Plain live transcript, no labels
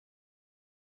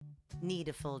Need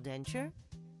a full denture?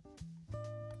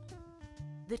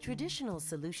 The traditional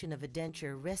solution of a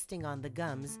denture resting on the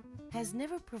gums has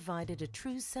never provided a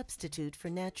true substitute for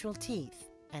natural teeth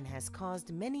and has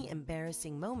caused many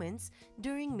embarrassing moments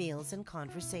during meals and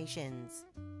conversations.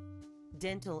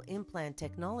 Dental implant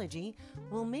technology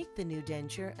will make the new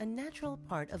denture a natural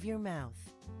part of your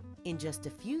mouth. In just a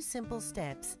few simple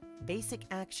steps, basic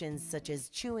actions such as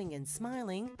chewing and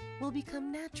smiling will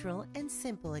become natural and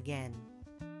simple again.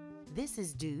 This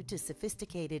is due to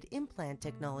sophisticated implant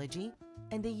technology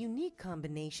and a unique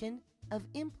combination of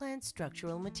implant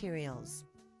structural materials.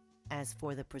 As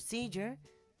for the procedure,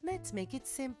 let's make it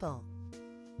simple.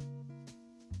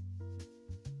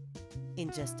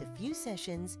 In just a few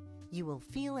sessions, you will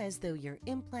feel as though your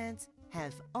implants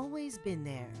have always been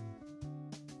there.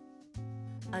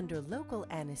 Under local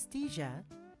anesthesia,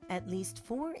 at least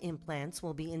 4 implants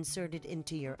will be inserted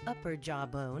into your upper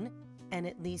jawbone and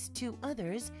at least 2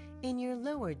 others in your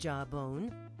lower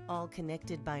jawbone, all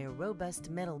connected by a robust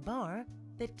metal bar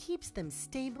that keeps them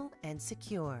stable and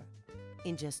secure.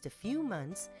 In just a few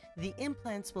months, the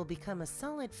implants will become a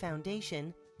solid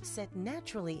foundation set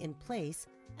naturally in place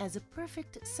as a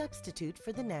perfect substitute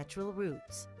for the natural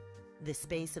roots. The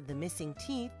space of the missing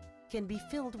teeth can be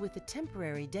filled with a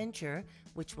temporary denture,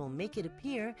 which will make it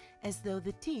appear as though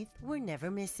the teeth were never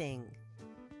missing.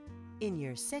 In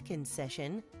your second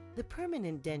session, the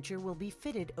permanent denture will be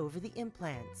fitted over the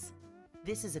implants.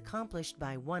 This is accomplished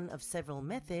by one of several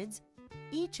methods,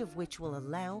 each of which will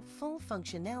allow full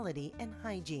functionality and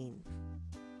hygiene.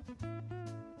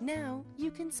 Now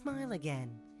you can smile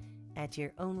again, at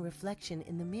your own reflection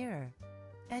in the mirror,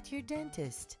 at your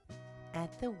dentist,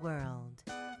 at the world.